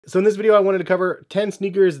So in this video, I wanted to cover 10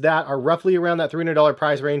 sneakers that are roughly around that $300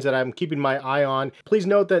 price range that I'm keeping my eye on. Please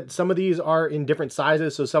note that some of these are in different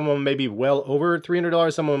sizes, so some of them may be well over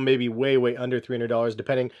 $300, some of them may be way under $300,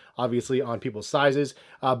 depending obviously on people's sizes,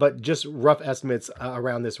 but just rough estimates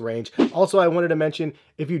around this range. Also, I wanted to mention,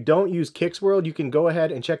 if you don't use Kicks World, you can go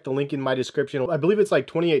ahead and check the link in my description. I believe it's like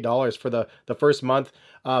 $28 for the first month.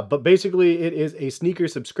 But basically it is a sneaker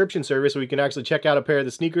subscription service, so you can actually check out a pair of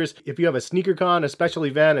the sneakers. If you have a sneaker con, a special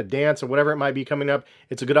event, a dance, or whatever it might be coming up,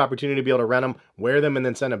 it's a good opportunity to be able to rent them, wear them, and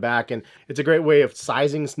then send them back. And it's a great way of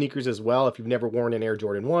sizing sneakers as well. If you've never worn an Air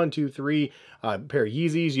Jordan 1, 2, 3, pair of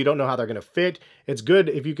Yeezys, you don't know how they're going to fit. It's good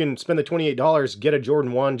if you can spend the $28, get a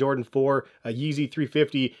Jordan 1, Jordan 4, a Yeezy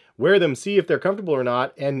 350, wear them, see if they're comfortable or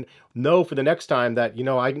not, and know for the next time that, you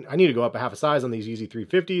know, I need to go up a half a size on these Yeezy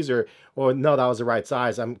 350s, or no, that was the right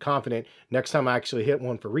size. I'm confident next time I actually hit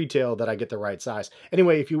one for retail that I get the right size.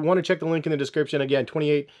 Anyway, if you want to check the link in the description, again,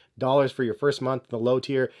 $28 for your first month, the low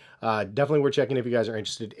tier. Definitely worth checking if you guys are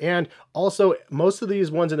interested. And also, most of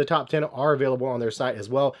these ones in the top 10 are available on their site as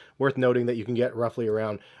well. Worth noting that you can get roughly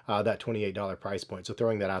around that $28 price point. So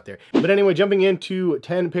throwing that out there. But anyway, jumping into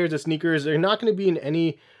 10 pairs of sneakers, they're not going to be in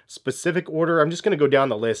any specific order. I'm just going to go down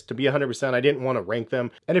the list to be 100%. I didn't want to rank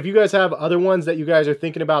them. And if you guys have other ones that you guys are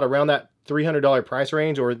thinking about around that $300 price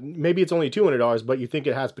range, or maybe it's only $200, but you think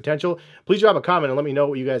it has potential, please drop a comment and let me know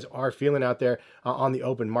what you guys are feeling out there on the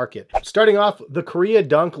open market. Starting off, the Korea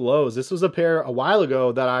Dunk Lows. This was a pair a while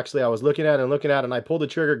ago that I was looking at, and I pulled the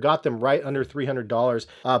trigger, got them right under $300.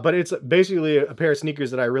 But it's basically a pair of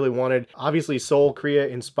sneakers that I really wanted. Obviously, Seoul, Korea,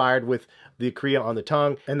 inspired with the Korea on the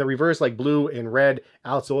tongue, and the reverse, like blue and red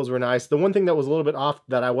outsoles, were nice. The one thing that was a little bit off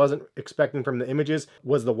that I wasn't expecting from the images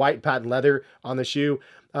was the white patent leather on the shoe.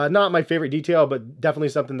 Not my favorite detail, but definitely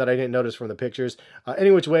something that I didn't notice from the pictures. Any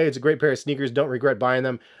which way, it's a great pair of sneakers. Don't regret buying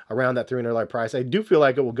them around that $300 price. I do feel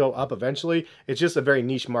like it will go up eventually. It's just a very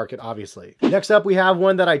niche market, obviously. Next up, we have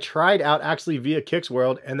one that I tried out actually via Kicks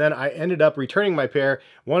World, and then I ended up returning my pair.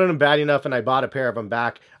 Wanted them bad enough, and I bought a pair of them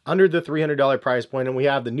back under the $300 price point, and we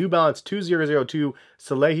have the New Balance 2002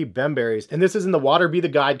 Salehi Bemberries, and this is in the Water Be the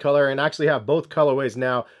Guide color, and actually have both colorways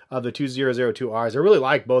now of the 2002Rs. I really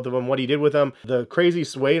like both of them. What he did with them, the crazy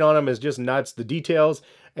suede on them is just nuts. The details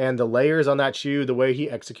and the layers on that shoe, the way he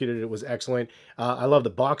executed it was excellent. I love the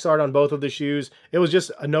box art on both of the shoes. It was just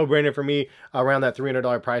a no-brainer for me around that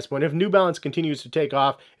 $300 price point. If New Balance continues to take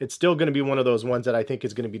off, it's still going to be one of those ones that I think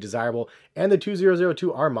is going to be desirable. And the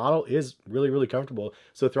 2002R model is really comfortable.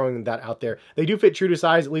 So throwing that out there. They do fit true to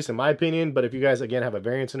size, at least in my opinion. But if you guys, again, have a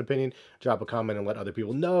variance in opinion, drop a comment and let other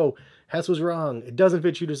people know. Hess was wrong. It doesn't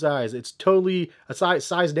fit true to size. It's totally a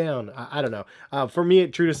size down. I don't know. For me,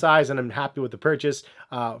 it's true to size, and I'm happy with the purchase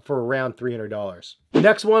for around $300. The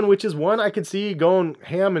next one, which is one I could see going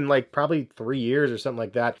ham in like probably 3 years or something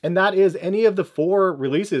like that, and that is any of the 4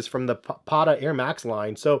 releases from the Pata Air Max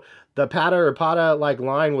line. So the Pata like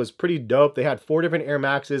line was pretty dope. They had 4 different Air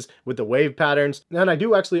Maxes with the wave patterns, and I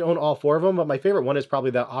do actually own all 4 of them, but my favorite one is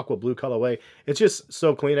probably that aqua blue colorway. It's just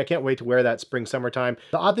so clean. I can't wait to wear that spring summertime.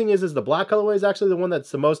 The odd thing is the black colorway is actually the one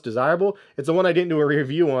that's the most desirable. It's the one I didn't do a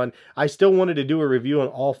review on. I still wanted to do a review on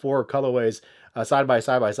all 4 colorways side by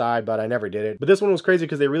side, but I never did it. But this one was crazy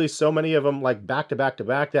because they released so many of them like back to back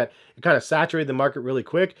that it kind of saturated the market really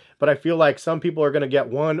quick. But I feel like some people are going to get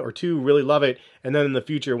 1 or 2, really love it, and then in the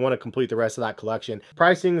future want to complete the rest of that collection.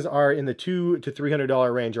 Pricings are in the $200 to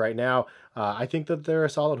 $300 range right now. I think that they're a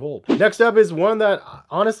solid hold. Next up is one that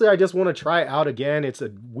honestly I just want to try out again. It's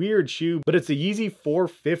a weird shoe, but it's the Yeezy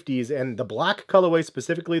 450s, and the black colorway,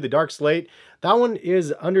 specifically the dark slate, that one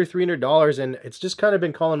is under $300, and it's just kind of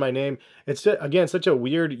been calling my name. It's just, again, such a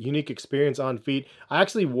weird, unique experience on feet. I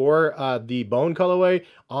actually wore the bone colorway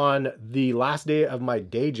on the last day of my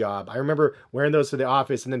day job. I remember wearing those to the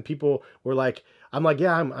office, and then people were like, I'm like,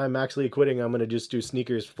 yeah, I'm actually quitting. I'm going to just do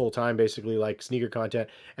sneakers full time, basically like sneaker content.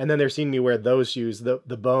 And then they're seeing me wear those shoes, the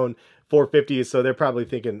bone 450s. So they're probably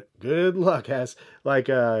thinking, good luck, Hess. Like,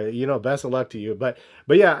 you know, best of luck to you. But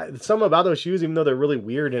yeah, some about those shoes, even though they're really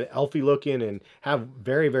weird and elfy looking and have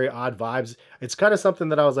very odd vibes, it's kind of something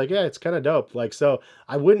that I was like, yeah, it's kind of dope. Like, so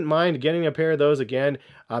I wouldn't mind getting a pair of those again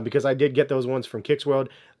because I did get those ones from Kicks World.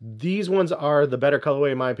 These ones are the better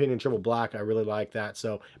colorway, in my opinion, triple black. I really like that.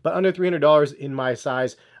 So, but under $300 in my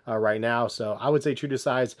size right now. So I would say true to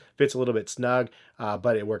size, fits a little bit snug,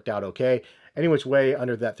 but it worked out okay. Any which way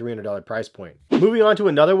under that $300 price point. Moving on to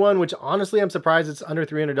another one, which honestly I'm surprised it's under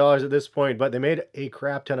 $300 at this point, but they made a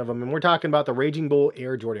crap ton of them. And we're talking about the Raging Bull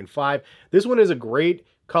Air Jordan 5. This one is a great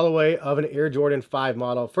colorway of an Air Jordan 5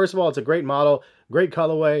 model. First of all, it's a great model, great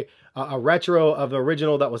colorway. a retro of the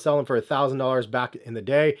original that was selling for $1,000 back in the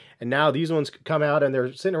day, and now these ones come out and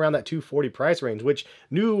they're sitting around that 240 price range, which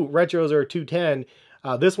new retros are 210.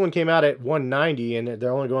 This one came out at 190 and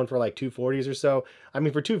they're only going for like 240s or so. I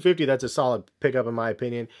mean, for 250, that's a solid pickup in my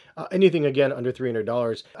opinion. Anything again under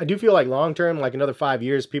 $300. I do feel like long term, like another 5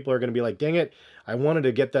 years, people are going to be like, dang it, I wanted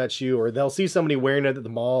to get that shoe, or they'll see somebody wearing it at the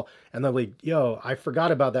mall and they'll be like, yo, I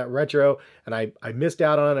forgot about that retro and I missed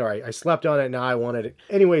out on it, or I slept on it, now I wanted it.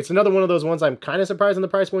 Anyway, it's another one of those ones I'm kind of surprised on the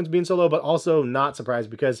price points being so low, but also not surprised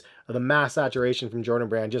because of the mass saturation from Jordan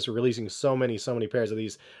Brand, just releasing so many pairs of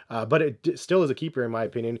these. But it still is a keeper in my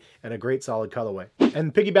opinion, and a great solid colorway.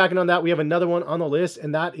 And piggybacking on that, we have another one on the list,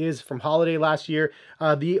 and that is from holiday last year,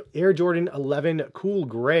 the Air Jordan 11 Cool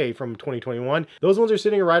Gray from 2021. Those ones are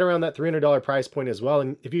sitting right around that $300 price point as well.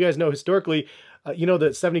 And if you guys know historically, you know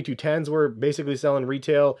that 7210s were basically selling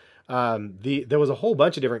retail. There was a whole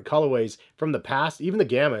bunch of different colorways from the past. Even the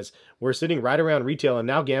Gammas were sitting right around retail, and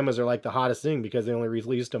now Gammas are like the hottest thing because they only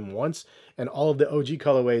released them once, and all of the OG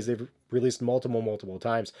colorways they've released multiple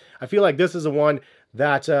times. I feel like this is a one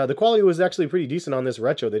that the quality was actually pretty decent on this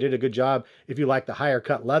retro. They did a good job if you like the higher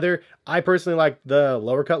cut leather. I personally like the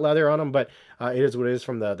lower cut leather on them, but it is what it is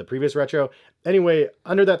from the previous retro. Anyway,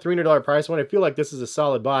 under that $300 price one, I feel like this is a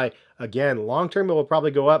solid buy. Again, long term it will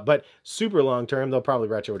probably go up, but super long term they'll probably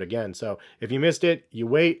retro it again. So if you missed it, you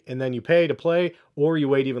wait and then you pay to play, or you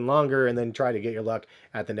wait even longer and then try to get your luck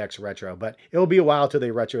at the next retro. But it'll be a while till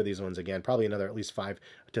they retro these ones again, probably another at least 5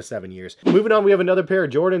 to 7 years. Moving on, we have another pair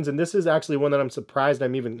of Jordans, and this is actually one that I'm surprised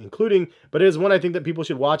I'm even including, but it is one I think that people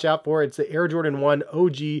should watch out for. It's the Air Jordan 1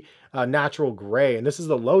 OG Natural Gray, and this is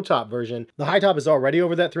the low top version. The high top is already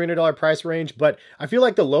over that $300 price range, but I feel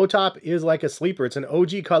like the low top is like a sleeper. It's an OG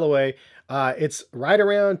colorway. It's right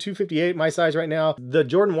around 258, my size right now. The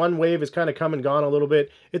Jordan 1 wave is kind of come and gone a little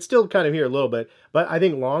bit. It's still kind of here a little bit, but I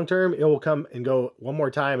think long term it will come and go one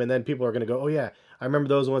more time, and then people are going to go, oh yeah, I remember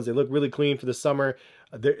those ones. They look really clean for the summer.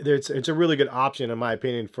 It's a really good option in my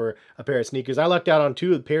opinion for a pair of sneakers. I lucked out on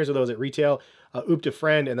 2 pairs of those at retail. Ooped a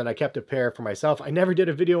friend, and then I kept a pair for myself. I never did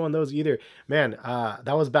a video on those either. Man,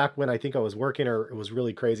 that was back when I think I was working, or it was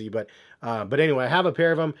really crazy. But anyway, I have a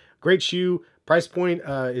pair of them. Great shoe. Price point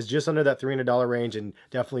is just under that $300 range, and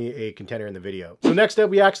definitely a contender in the video. So next up,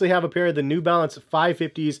 we actually have a pair of the New Balance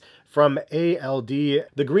 550s from ALD.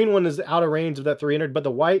 The green one is out of range of that 300, but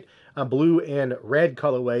the white, blue, and red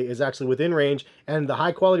colorway is actually within range, and the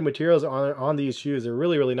high quality materials on these shoes are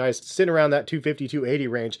really nice, sitting around that 250, 280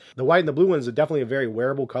 range. The white and the blue ones are definitely a very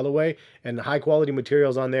wearable colorway, and high quality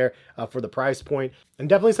materials on there for the price point, and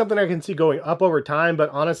definitely something I can see going up over time, but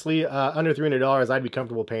honestly, under $300, I'd be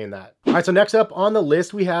comfortable paying that. All right, so next up on the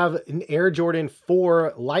list, we have an Air Jordan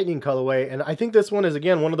 4 Lightning colorway, and I think this one is,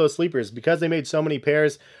 again, one of those sleepers. Because they made so many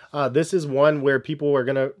pairs, this is one where people are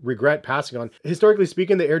going to regret passing on. Historically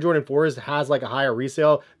speaking, the Air Jordan 4s has like a higher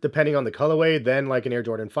resale depending on the colorway than like an Air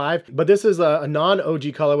Jordan 5. But this is a non-OG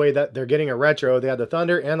colorway that they're getting a retro. They had the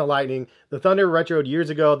Thunder and the Lightning. The Thunder retroed years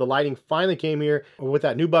ago. The Lightning finally came here with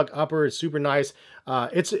that nubuck upper. It's super nice.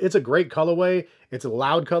 It's a great colorway. It's a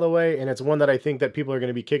loud colorway, and it's one that I think that people are going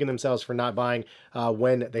to be kicking themselves for not buying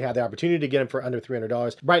when they have the opportunity to get them for under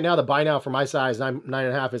 $300. Right now, the buy now for my size,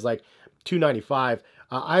 9.5, is like $295.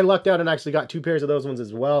 I lucked out and actually got 2 pairs of those ones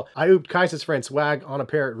as well. I ooped Kai's friend Swag on a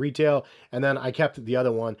pair at retail, and then I kept the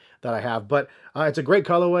other one that I have. But it's a great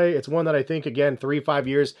colorway. It's one that I think, again, 3-5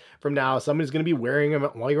 years from now, somebody's going to be wearing them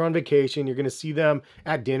while you're on vacation. You're going to see them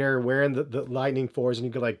at dinner wearing the Lightning 4s, and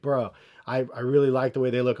you go like, bro, I really like the way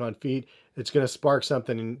they look on feet. It's going to spark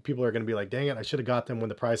something, and people are going to be like, dang it, I should have got them when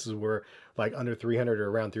the prices were like under $300 or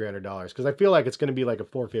around $300. Because I feel like it's going to be like a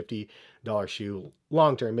 $450 shoe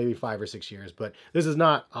long term, maybe 5 or 6 years. But this is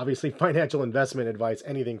not obviously financial investment advice,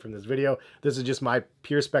 anything from this video. This is just my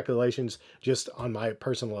pure speculations, just on my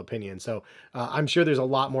personal opinion. So I'm sure there's a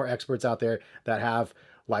lot more experts out there that have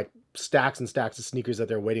like stacks and stacks of sneakers that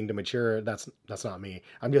they're waiting to mature. That's not me.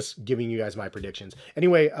 I'm just giving you guys my predictions.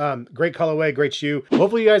 Anyway, great colorway, great shoe.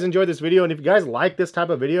 Hopefully you guys enjoyed this video, and if you guys like this type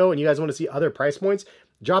of video and you guys want to see other price points,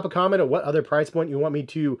 drop a comment on what other price point you want me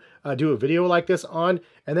to do a video like this on,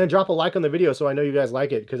 and then drop a like on the video so I know you guys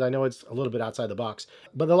like it, because I know it's a little bit outside the box.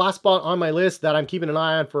 But the last spot on my list that I'm keeping an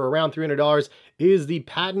eye on for around $300 is the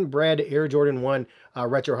patent bred Air Jordan 1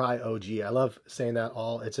 Retro High OG. I love saying that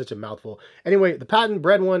all. It's such a mouthful. Anyway, the patent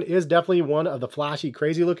bred one is definitely one of the flashy,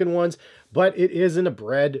 crazy looking ones, but it is in a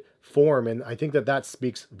bred form, and I think that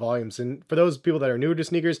speaks volumes. And for those people that are newer to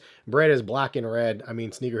sneakers, bred is black and red. I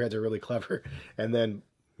mean, sneakerheads are really clever. And then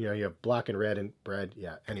You know, you have black and red and bread.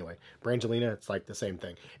 Yeah, anyway, Brangelina, it's like the same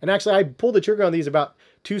thing. And actually, I pulled the trigger on these about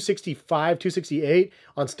 265, 268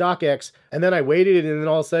 on StockX, and then I waited, and then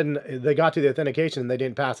all of a sudden, they got to the authentication, and they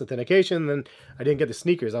didn't pass authentication, and then I didn't get the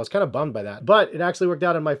sneakers. I was kind of bummed by that. But it actually worked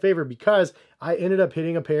out in my favor because I ended up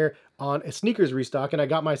hitting a pair on a sneakers restock, and I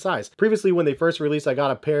got my size. Previously, when they first released, I got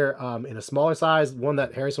a pair in a smaller size, one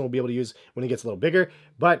that Harrison will be able to use when he gets a little bigger,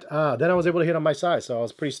 but then I was able to hit on my size, so I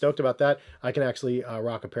was pretty stoked about that. I can actually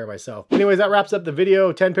rock a pair myself. Anyways, that wraps up the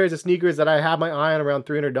video. 10 pairs of sneakers that I have my eye on, around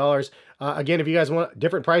 $300. Again, if you guys want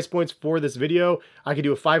different price points for this video, I could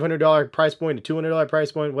do a $500 price point, a $200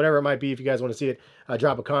 price point, whatever it might be. If you guys want to see it,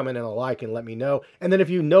 drop a comment and a like and let me know. And then if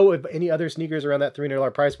you know of any other sneakers around that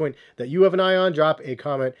 $300 price point that you have an eye on, drop a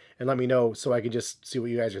comment and let me know so I can just see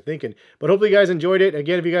what you guys are thinking. But hopefully you guys enjoyed it.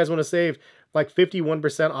 Again, if you guys want to save like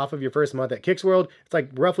 51% off of your first month at Kicks World, it's like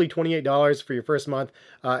roughly $28 for your first month.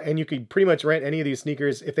 And you could pretty much rent any of these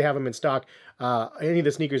sneakers if they have them in stock, any of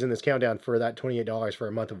the sneakers in this countdown for that $28 for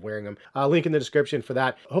a month of wearing them. Link in the description for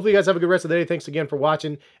that. Hopefully you guys have a good rest of the day. Thanks again for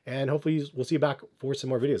watching, and hopefully we'll see you back for some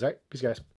more videos. All right, peace guys.